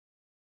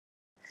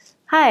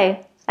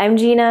Hi, I'm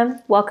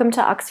Gina. Welcome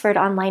to Oxford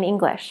Online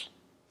English.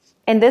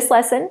 In this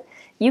lesson,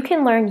 you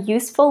can learn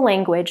useful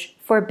language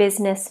for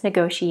business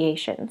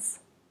negotiations.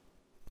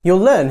 You'll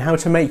learn how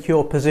to make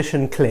your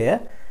position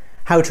clear,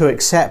 how to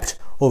accept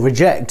or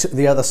reject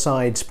the other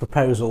side's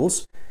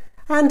proposals,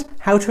 and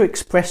how to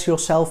express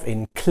yourself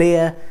in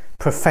clear,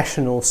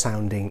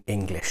 professional-sounding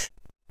English.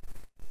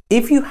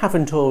 If you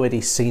haven't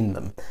already seen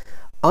them,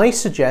 I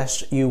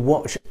suggest you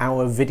watch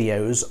our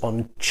videos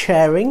on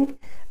chairing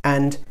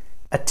and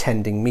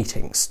attending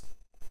meetings.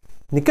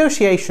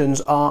 Negotiations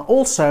are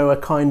also a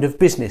kind of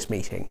business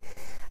meeting,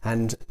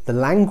 and the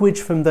language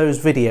from those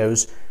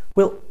videos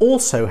will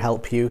also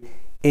help you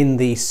in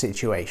these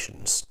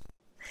situations.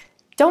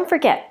 Don't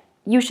forget,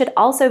 you should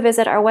also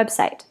visit our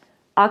website,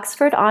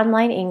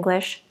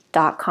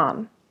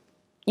 oxfordonlineenglish.com.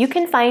 You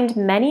can find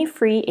many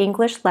free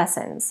English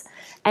lessons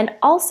and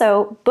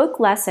also book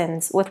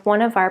lessons with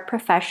one of our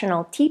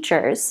professional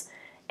teachers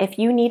if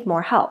you need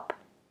more help.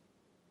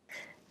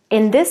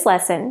 In this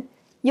lesson,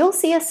 you'll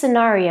see a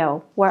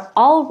scenario where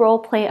I'll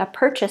role-play a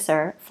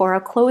purchaser for a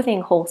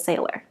clothing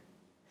wholesaler.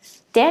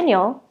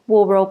 Daniel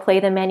will role-play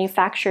the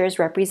manufacturer's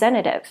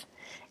representative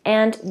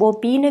and will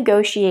be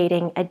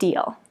negotiating a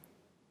deal.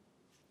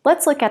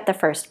 Let's look at the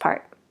first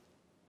part.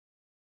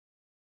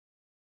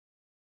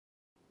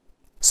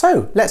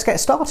 So, let's get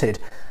started.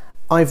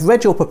 I've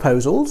read your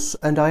proposals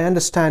and I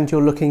understand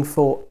you're looking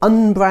for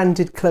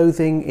unbranded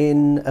clothing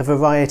in a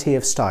variety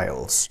of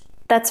styles.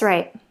 That's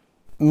right.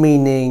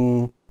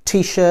 Meaning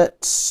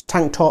t-shirts,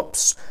 tank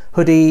tops,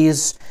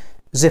 hoodies,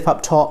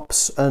 zip-up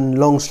tops and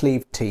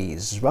long-sleeve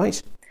tees,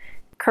 right?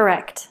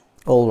 Correct.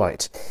 All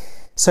right.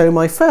 So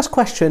my first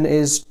question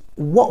is,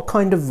 what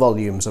kind of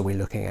volumes are we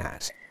looking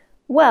at?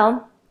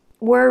 Well,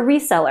 we're a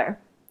reseller,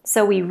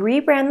 so we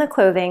rebrand the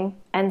clothing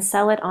and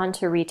sell it on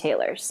to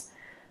retailers.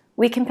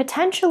 We can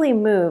potentially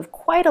move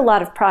quite a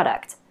lot of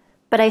product,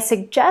 but I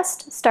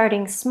suggest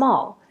starting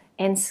small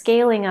and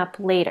scaling up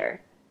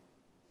later.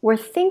 We're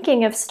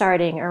thinking of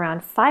starting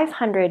around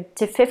 500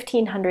 to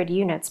 1,500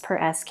 units per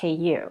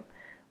SKU,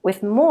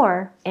 with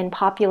more in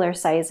popular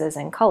sizes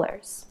and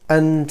colors.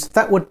 And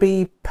that would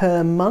be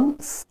per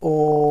month,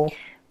 or?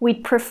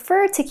 We'd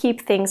prefer to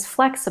keep things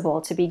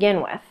flexible to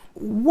begin with.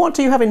 What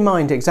do you have in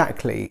mind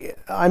exactly?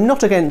 I'm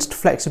not against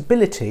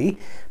flexibility,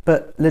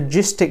 but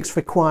logistics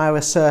require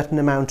a certain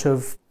amount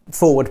of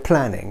forward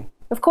planning.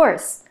 Of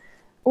course.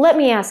 Let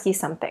me ask you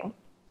something.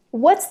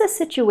 What's the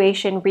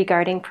situation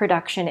regarding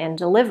production and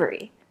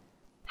delivery?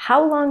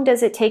 How long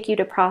does it take you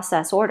to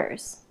process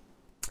orders?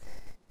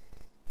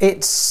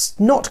 It's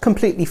not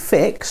completely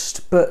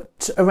fixed,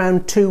 but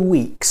around 2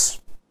 weeks.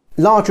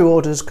 Larger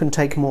orders can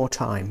take more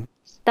time.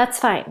 That's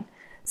fine.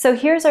 So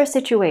here's our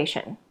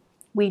situation.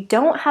 We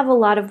don't have a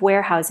lot of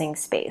warehousing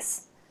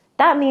space.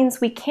 That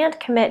means we can't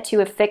commit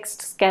to a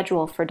fixed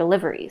schedule for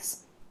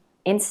deliveries.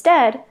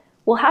 Instead,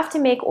 we'll have to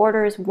make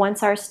orders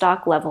once our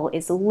stock level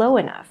is low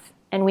enough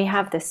and we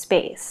have the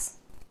space.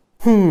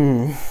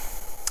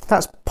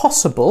 That's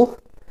possible.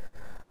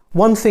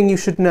 One thing you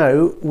should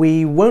know,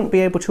 we won't be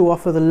able to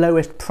offer the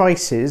lowest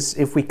prices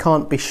if we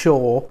can't be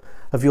sure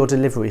of your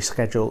delivery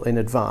schedule in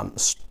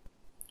advance.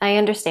 I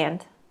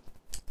understand.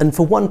 And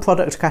for one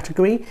product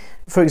category,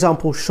 for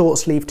example short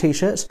sleeve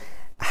t-shirts,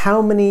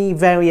 how many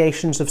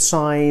variations of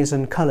size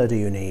and colour do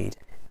you need?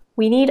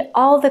 We need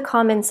all the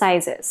common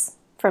sizes,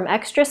 from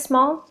extra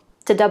small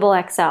to double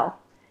XL,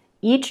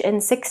 each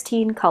in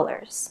 16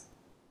 colors.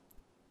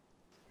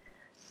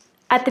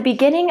 At the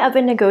beginning of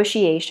a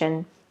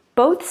negotiation,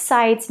 both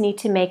sides need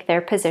to make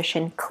their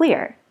position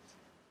clear.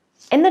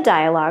 In the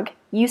dialogue,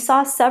 you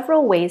saw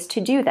several ways to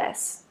do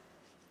this.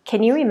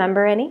 Can you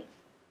remember any?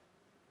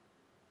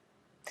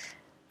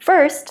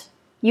 First,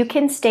 you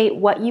can state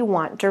what you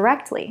want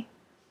directly,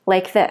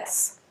 like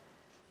this.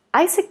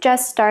 I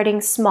suggest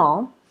starting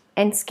small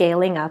and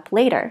scaling up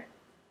later.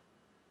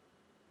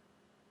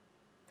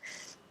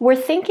 We're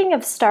thinking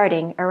of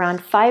starting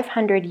around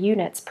 500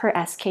 units per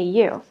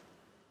SKU.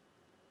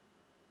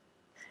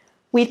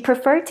 We'd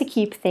prefer to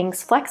keep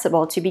things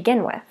flexible to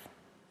begin with.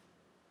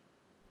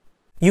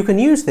 You can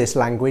use this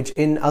language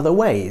in other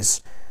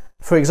ways.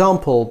 For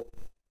example,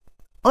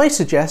 I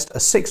suggest a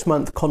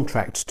 6-month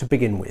contract to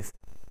begin with.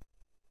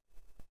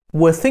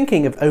 We're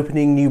thinking of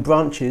opening new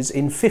branches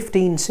in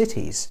 15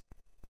 cities.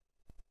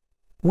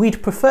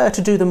 We'd prefer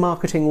to do the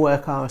marketing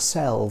work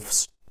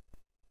ourselves.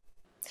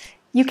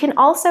 You can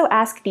also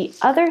ask the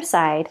other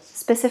side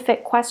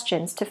specific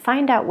questions to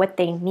find out what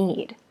they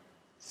need.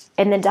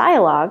 In the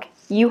dialogue,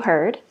 you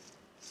heard,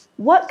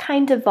 what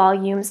kind of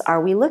volumes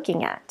are we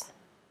looking at?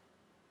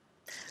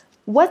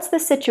 What's the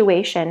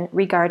situation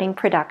regarding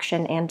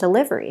production and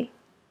delivery?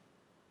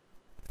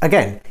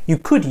 Again, you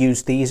could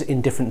use these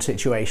in different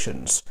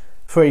situations.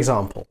 For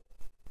example,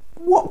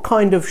 what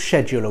kind of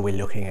schedule are we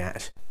looking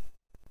at?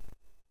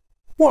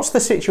 What's the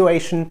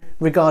situation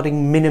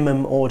regarding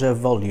minimum order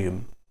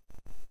volume?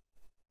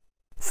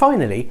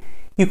 Finally,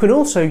 you can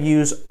also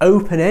use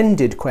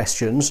open-ended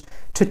questions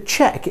to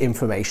check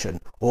information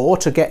or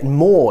to get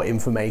more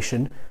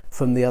information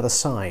from the other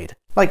side,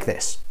 like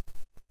this.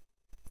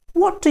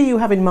 What do you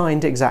have in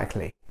mind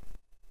exactly?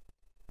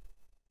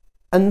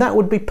 And that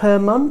would be per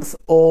month,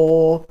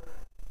 or?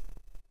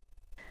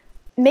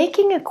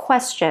 Making a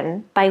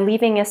question by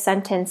leaving a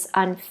sentence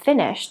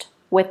unfinished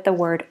with the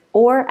word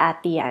or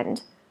at the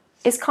end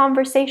is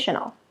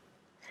conversational.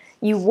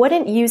 You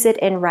wouldn't use it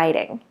in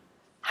writing.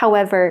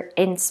 However,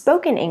 in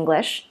spoken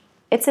English,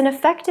 it's an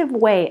effective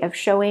way of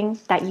showing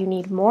that you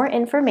need more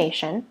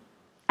information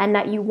and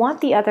that you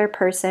want the other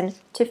person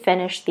to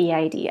finish the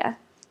idea.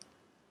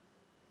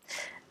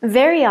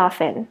 Very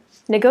often,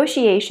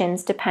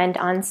 negotiations depend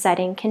on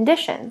setting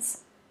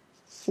conditions.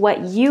 What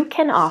you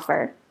can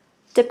offer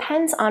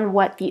depends on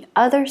what the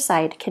other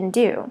side can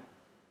do.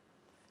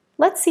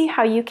 Let's see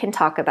how you can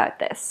talk about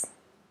this.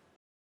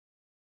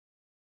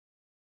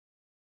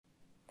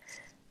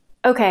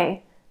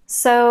 Okay,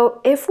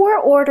 so if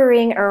we're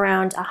ordering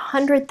around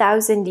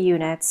 100,000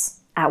 units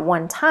at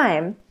one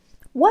time,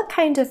 what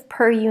kind of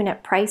per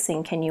unit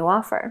pricing can you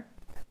offer?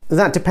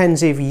 That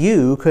depends if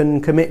you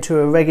can commit to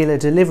a regular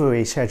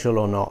delivery schedule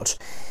or not.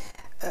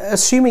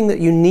 Assuming that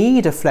you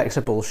need a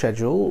flexible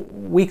schedule,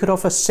 we could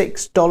offer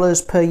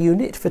 $6 per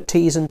unit for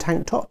tees and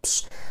tank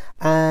tops,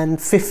 and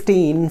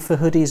 $15 for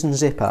hoodies and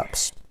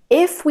zip-ups.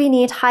 If we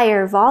need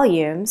higher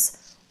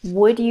volumes,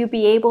 would you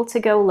be able to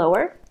go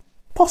lower?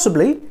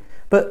 Possibly,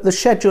 but the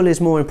schedule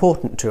is more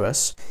important to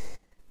us.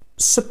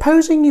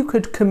 Supposing you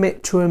could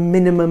commit to a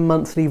minimum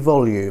monthly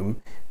volume,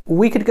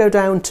 we could go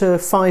down to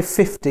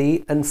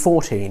 $5.50 and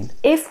 $14.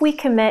 If we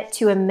commit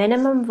to a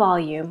minimum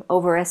volume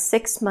over a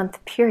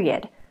 6-month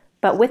period,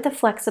 but with a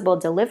flexible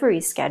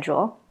delivery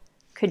schedule,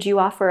 could you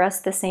offer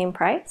us the same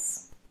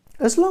price?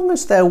 As long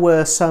as there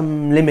were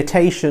some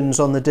limitations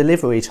on the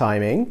delivery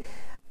timing,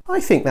 I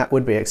think that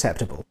would be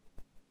acceptable.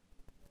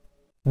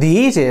 The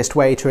easiest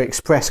way to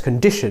express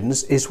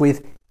conditions is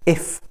with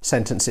if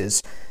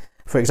sentences.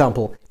 For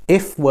example,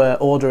 if we're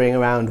ordering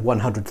around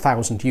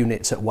 100,000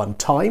 units at one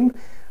time,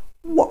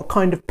 what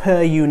kind of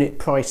per unit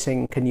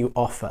pricing can you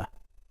offer?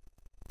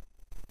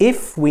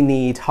 If we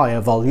need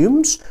higher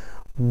volumes,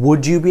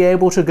 would you be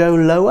able to go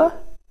lower?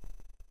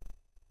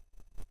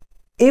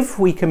 If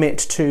we commit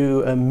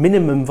to a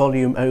minimum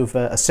volume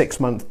over a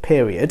 6-month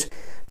period,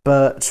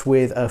 but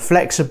with a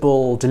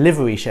flexible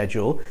delivery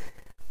schedule,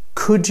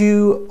 could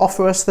you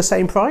offer us the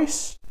same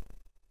price?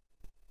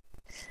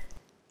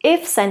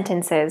 If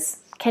sentences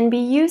can be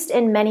used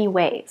in many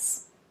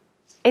ways.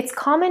 It's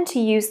common to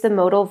use the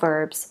modal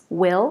verbs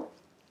will,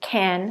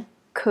 can,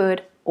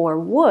 could, or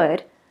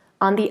would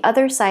on the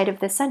other side of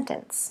the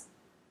sentence.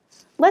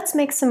 Let's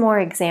make some more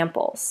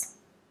examples.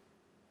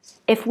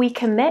 If we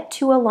commit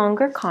to a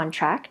longer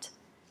contract,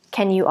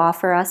 can you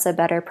offer us a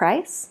better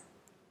price?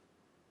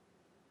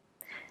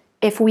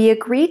 If we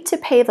agreed to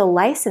pay the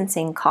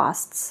licensing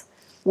costs,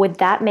 would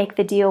that make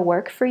the deal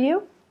work for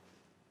you?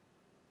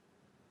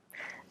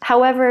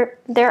 However,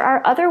 there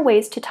are other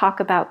ways to talk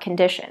about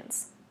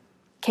conditions.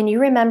 Can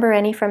you remember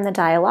any from the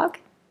dialogue?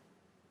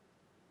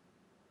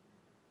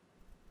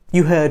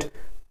 You heard,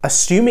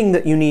 assuming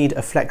that you need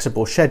a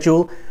flexible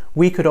schedule,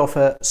 we could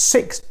offer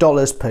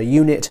 $6 per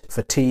unit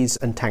for tees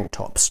and tank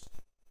tops.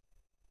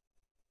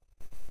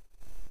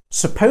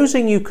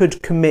 Supposing you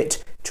could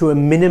commit to a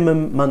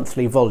minimum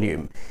monthly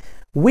volume,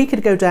 we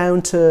could go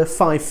down to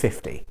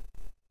 $5.50.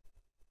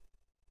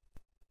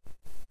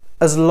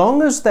 As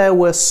long as there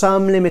were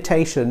some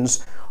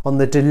limitations on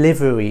the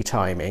delivery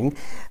timing,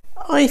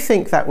 I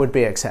think that would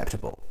be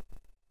acceptable.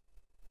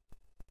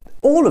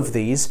 All of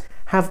these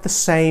have the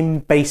same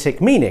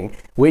basic meaning,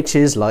 which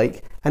is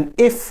like an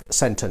if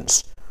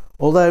sentence,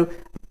 although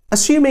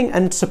assuming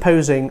and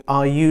supposing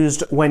are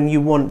used when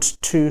you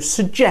want to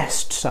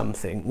suggest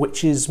something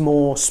which is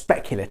more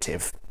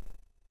speculative.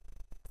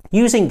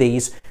 Using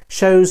these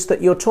shows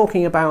that you're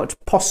talking about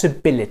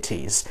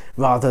possibilities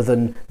rather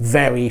than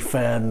very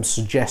firm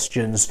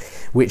suggestions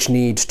which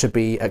need to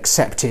be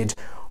accepted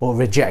or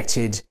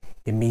rejected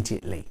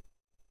immediately.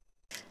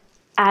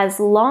 As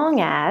long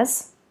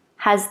as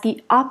has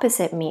the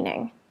opposite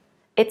meaning.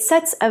 It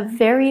sets a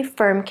very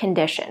firm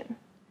condition.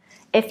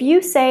 If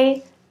you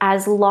say,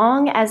 as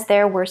long as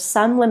there were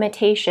some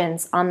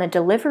limitations on the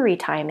delivery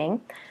timing,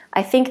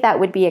 I think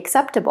that would be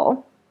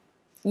acceptable,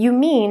 you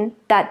mean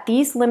that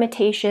these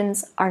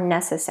limitations are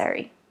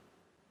necessary.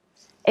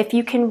 If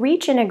you can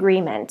reach an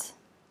agreement,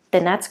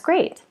 then that's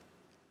great.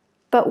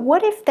 But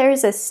what if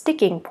there's a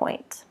sticking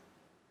point?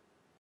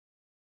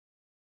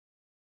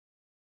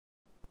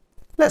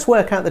 Let's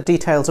work out the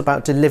details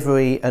about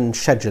delivery and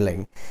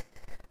scheduling.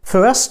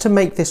 For us to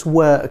make this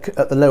work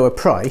at the lower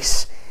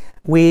price,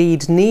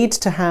 we'd need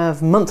to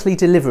have monthly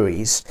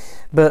deliveries,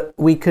 but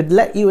we could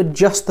let you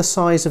adjust the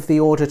size of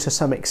the order to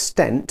some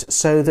extent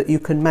so that you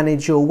can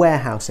manage your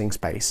warehousing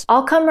space.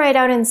 I'll come right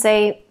out and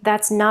say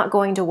that's not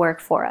going to work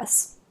for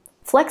us.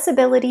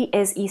 Flexibility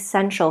is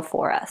essential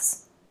for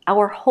us.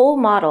 Our whole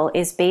model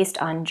is based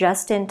on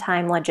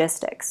just-in-time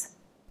logistics.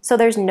 So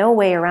there's no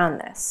way around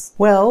this.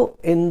 Well,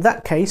 in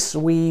that case,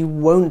 we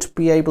won't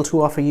be able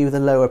to offer you the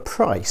lower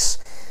price.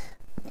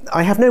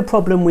 I have no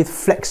problem with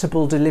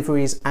flexible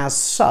deliveries as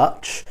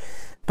such,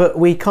 but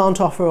we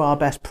can't offer our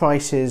best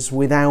prices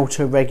without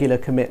a regular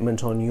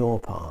commitment on your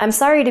part. I'm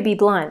sorry to be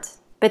blunt,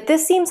 but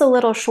this seems a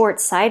little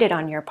short-sighted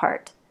on your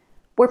part.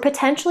 We're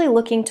potentially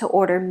looking to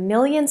order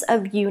millions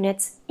of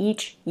units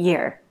each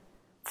year.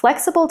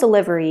 Flexible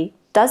delivery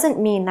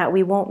doesn't mean that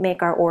we won't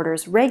make our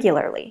orders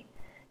regularly.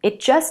 It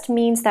just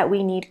means that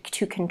we need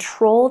to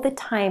control the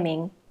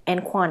timing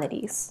and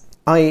quantities.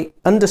 I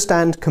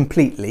understand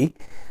completely,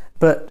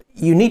 but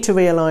you need to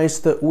realise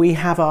that we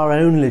have our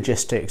own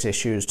logistics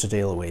issues to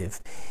deal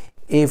with.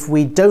 If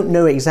we don't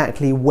know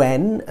exactly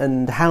when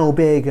and how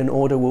big an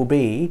order will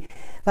be,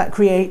 that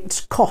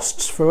creates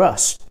costs for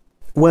us.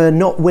 We're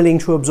not willing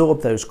to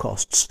absorb those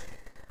costs.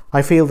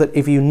 I feel that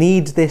if you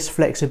need this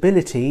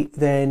flexibility,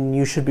 then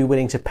you should be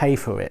willing to pay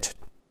for it.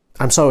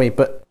 I'm sorry,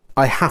 but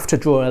I have to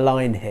draw a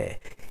line here.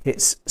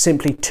 It's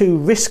simply too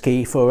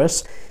risky for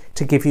us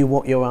to give you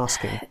what you're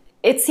asking.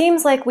 It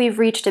seems like we've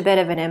reached a bit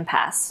of an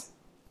impasse.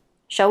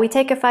 Shall we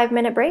take a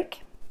 5-minute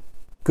break?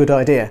 Good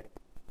idea.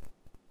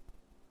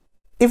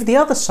 If the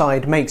other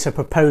side makes a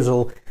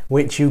proposal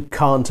which you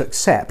can't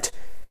accept,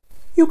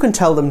 you can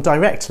tell them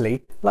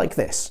directly like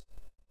this.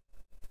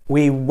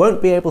 We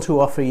won't be able to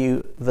offer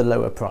you the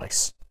lower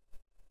price.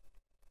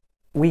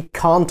 We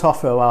can't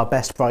offer our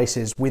best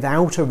prices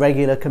without a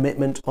regular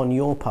commitment on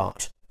your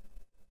part.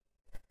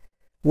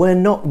 We're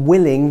not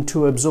willing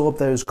to absorb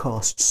those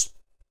costs.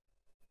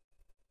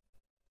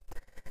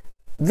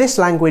 This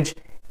language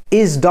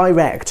is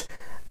direct,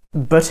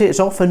 but it's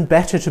often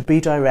better to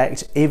be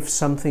direct if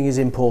something is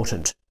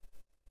important.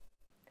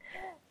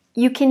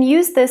 You can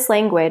use this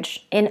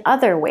language in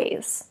other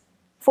ways.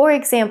 For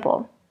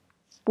example,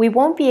 we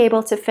won't be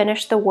able to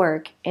finish the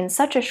work in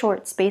such a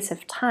short space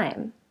of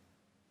time.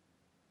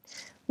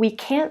 We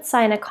can't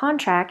sign a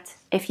contract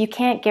if you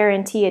can't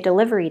guarantee a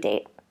delivery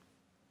date.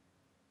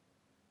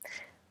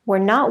 We're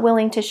not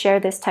willing to share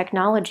this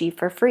technology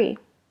for free.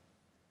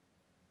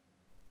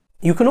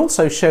 You can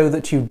also show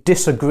that you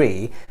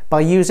disagree by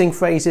using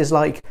phrases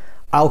like,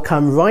 "I'll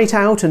come right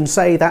out and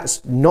say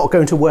that's not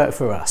going to work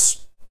for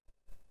us."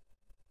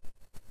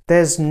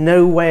 There's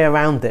no way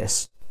around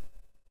this.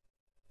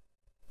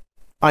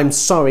 "I'm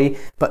sorry,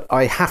 but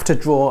I have to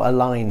draw a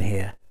line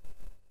here."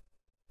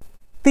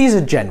 These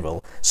are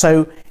general,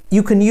 so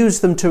you can use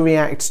them to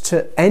react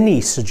to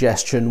any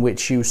suggestion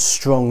which you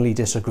strongly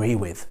disagree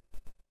with.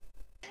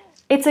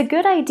 It's a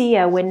good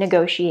idea when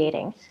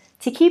negotiating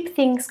to keep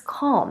things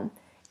calm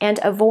and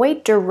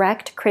avoid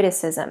direct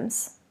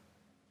criticisms.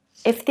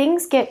 If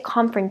things get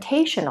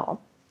confrontational,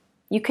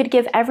 you could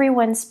give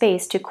everyone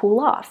space to cool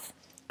off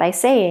by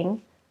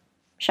saying,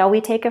 "Shall we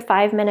take a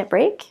 5-minute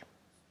break?"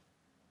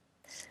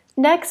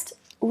 Next,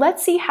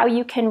 let's see how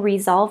you can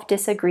resolve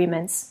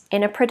disagreements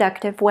in a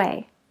productive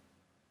way.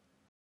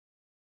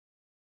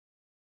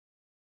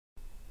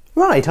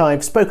 Right,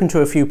 I've spoken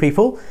to a few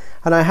people,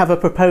 and I have a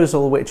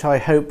proposal which I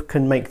hope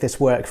can make this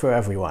work for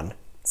everyone.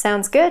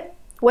 Sounds good.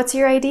 What's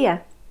your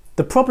idea?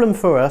 The problem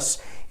for us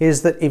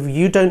is that if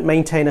you don't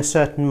maintain a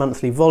certain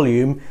monthly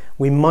volume,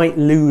 we might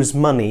lose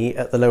money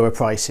at the lower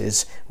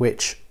prices,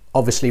 which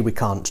obviously we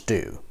can't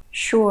do.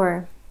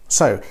 Sure.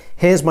 So,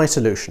 here's my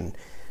solution.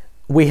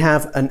 We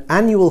have an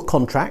annual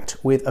contract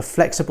with a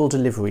flexible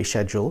delivery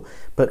schedule,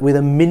 but with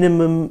a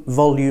minimum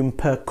volume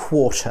per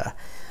quarter.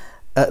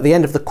 At the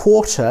end of the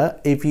quarter,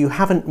 if you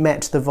haven't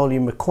met the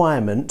volume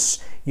requirements,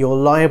 you're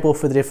liable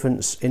for the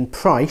difference in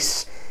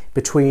price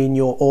between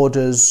your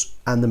orders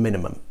and the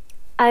minimum.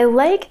 I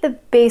like the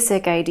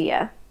basic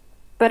idea,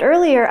 but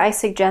earlier I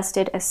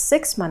suggested a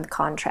 6-month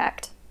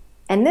contract,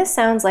 and this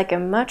sounds like a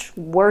much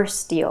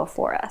worse deal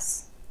for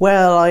us.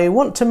 Well, I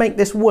want to make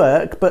this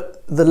work,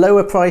 but the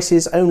lower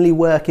prices only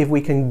work if we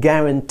can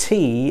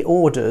guarantee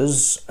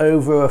orders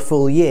over a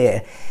full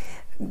year.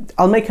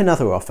 I'll make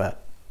another offer.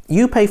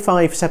 You pay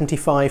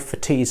 $5.75 for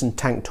tees and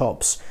tank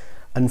tops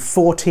and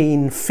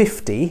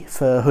 $14.50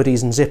 for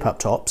hoodies and zip-up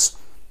tops.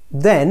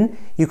 Then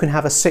you can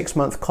have a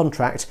 6-month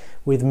contract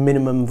with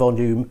minimum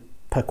volume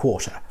per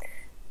quarter.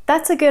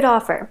 That's a good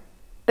offer,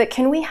 but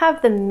can we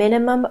have the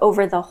minimum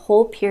over the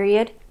whole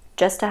period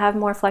just to have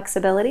more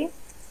flexibility?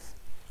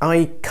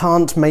 I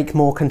can't make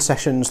more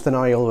concessions than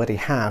I already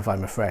have,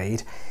 I'm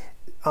afraid.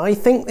 I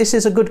think this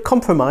is a good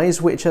compromise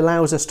which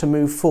allows us to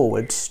move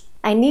forwards.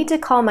 I need to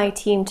call my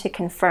team to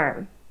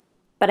confirm,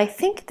 but I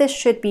think this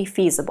should be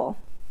feasible.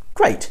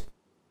 Great.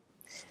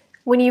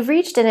 When you've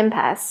reached an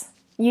impasse,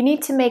 you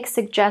need to make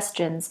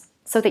suggestions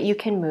so that you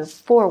can move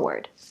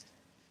forward.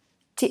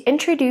 To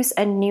introduce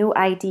a new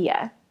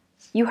idea,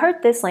 you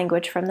heard this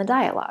language from the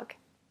dialogue.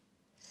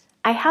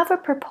 I have a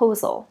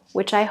proposal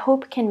which I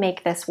hope can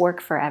make this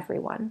work for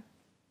everyone.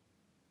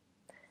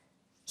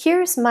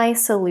 Here's my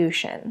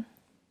solution.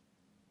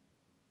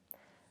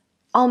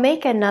 I'll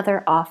make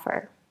another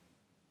offer.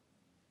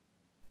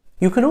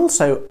 You can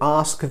also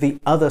ask the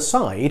other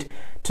side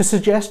to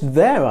suggest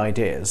their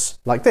ideas,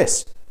 like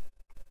this.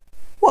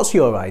 What's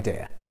your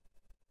idea?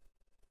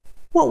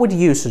 What would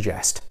you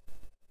suggest?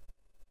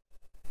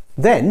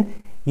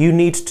 Then you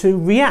need to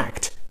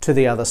react to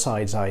the other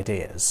side's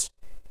ideas.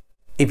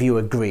 If you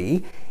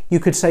agree, you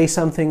could say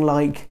something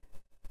like,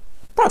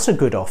 That's a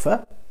good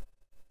offer.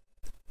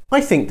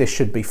 I think this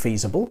should be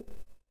feasible.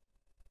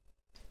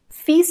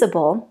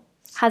 Feasible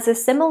has a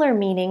similar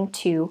meaning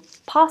to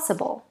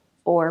possible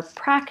or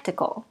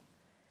practical.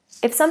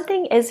 If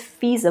something is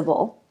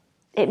feasible,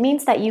 it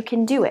means that you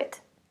can do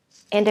it,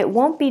 and it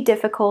won't be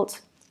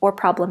difficult or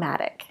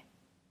problematic.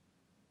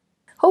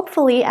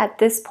 Hopefully, at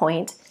this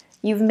point,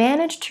 you've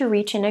managed to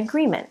reach an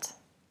agreement.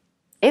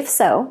 If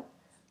so,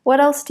 what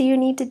else do you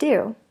need to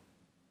do?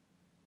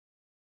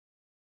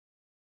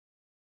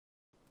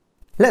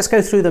 Let's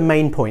go through the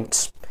main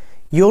points.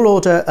 You'll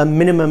order a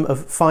minimum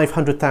of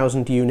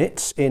 500,000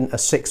 units in a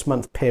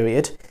 6-month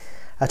period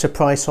at a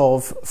price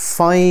of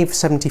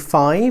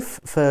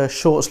 $5.75 for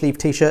short sleeve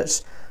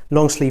t-shirts,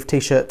 long sleeve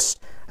t-shirts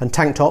and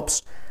tank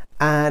tops,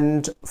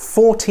 and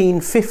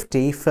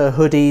 $14.50 for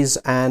hoodies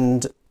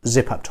and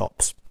zip-up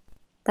tops.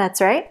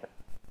 That's right.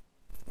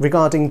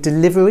 Regarding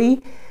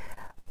delivery,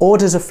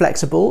 orders are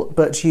flexible,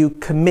 but you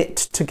commit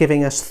to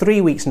giving us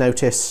 3 weeks'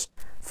 notice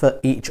for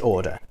each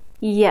order.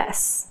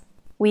 Yes.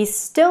 We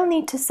still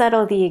need to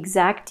settle the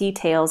exact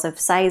details of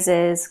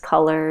sizes,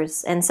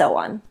 colors, and so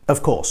on.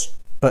 Of course,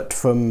 but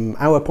from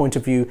our point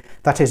of view,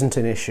 that isn't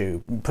an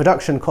issue.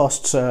 Production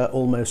costs are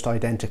almost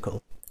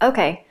identical.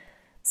 Okay,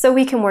 so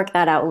we can work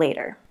that out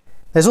later.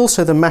 There's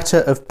also the matter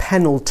of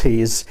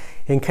penalties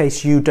in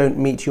case you don't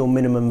meet your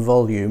minimum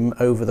volume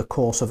over the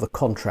course of the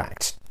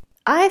contract.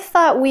 I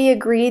thought we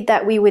agreed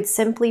that we would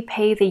simply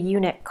pay the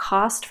unit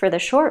cost for the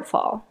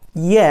shortfall.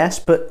 Yes,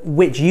 but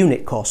which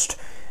unit cost?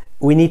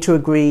 We need to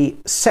agree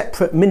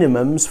separate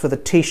minimums for the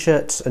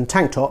t-shirts and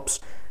tank tops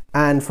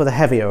and for the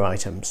heavier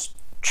items.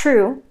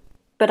 True,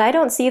 but I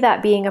don't see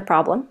that being a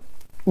problem.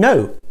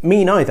 No,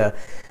 me neither.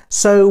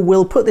 So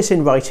we'll put this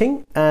in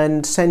writing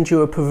and send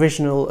you a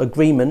provisional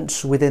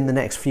agreement within the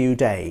next few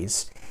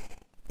days.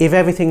 If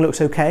everything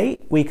looks okay,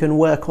 we can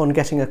work on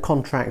getting a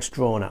contract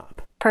drawn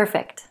up.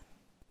 Perfect.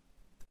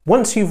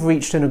 Once you've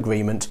reached an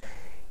agreement,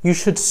 you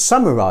should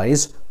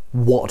summarise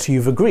what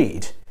you've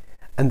agreed,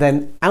 and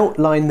then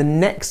outline the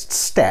next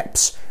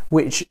steps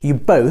which you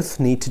both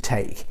need to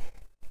take.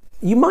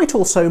 You might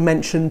also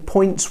mention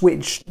points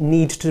which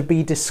need to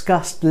be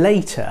discussed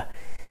later.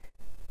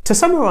 To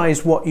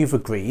summarise what you've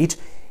agreed,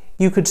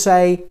 you could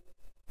say,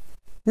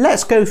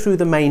 let's go through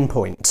the main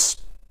points.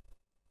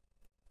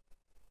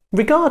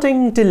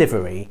 Regarding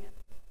delivery,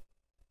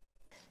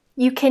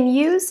 you can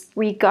use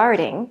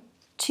regarding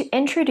to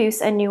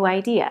introduce a new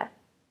idea.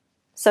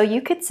 So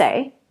you could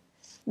say,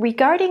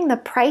 regarding the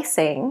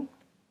pricing,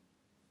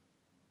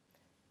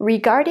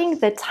 regarding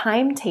the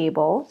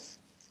timetable,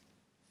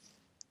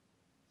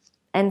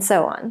 and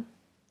so on.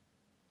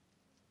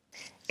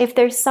 If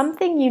there's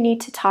something you need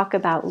to talk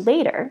about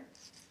later,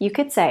 you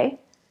could say,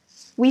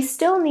 we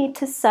still need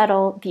to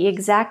settle the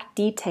exact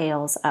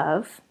details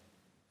of.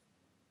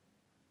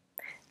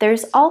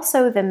 There's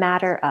also the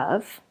matter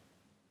of.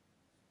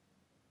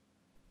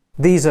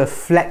 These are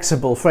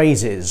flexible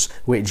phrases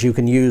which you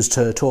can use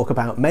to talk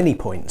about many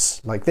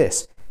points, like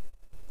this.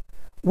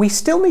 We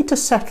still need to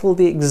settle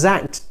the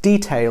exact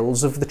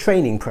details of the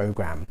training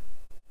program.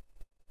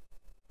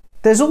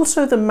 There's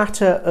also the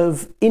matter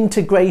of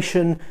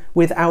integration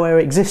with our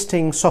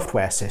existing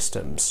software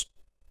systems.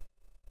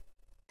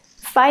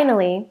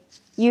 Finally,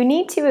 you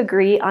need to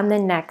agree on the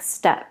next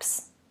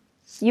steps.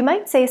 You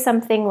might say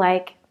something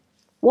like,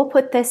 we'll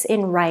put this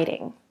in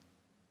writing.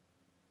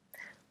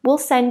 We'll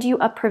send you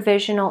a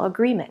provisional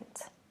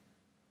agreement.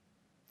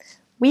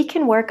 We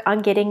can work on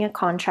getting a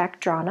contract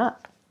drawn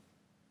up.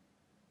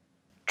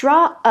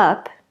 Draw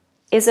up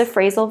is a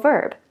phrasal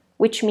verb,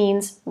 which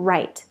means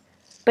write,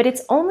 but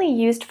it's only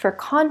used for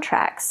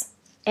contracts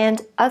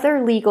and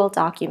other legal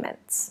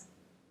documents.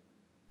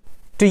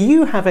 Do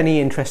you have any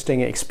interesting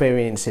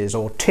experiences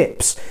or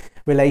tips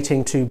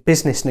relating to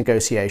business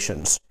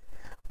negotiations?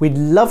 We'd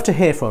love to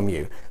hear from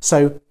you,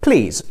 so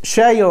please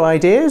share your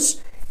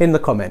ideas in the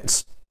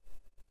comments.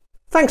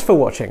 Thanks for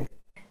watching.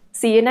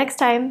 See you next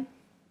time.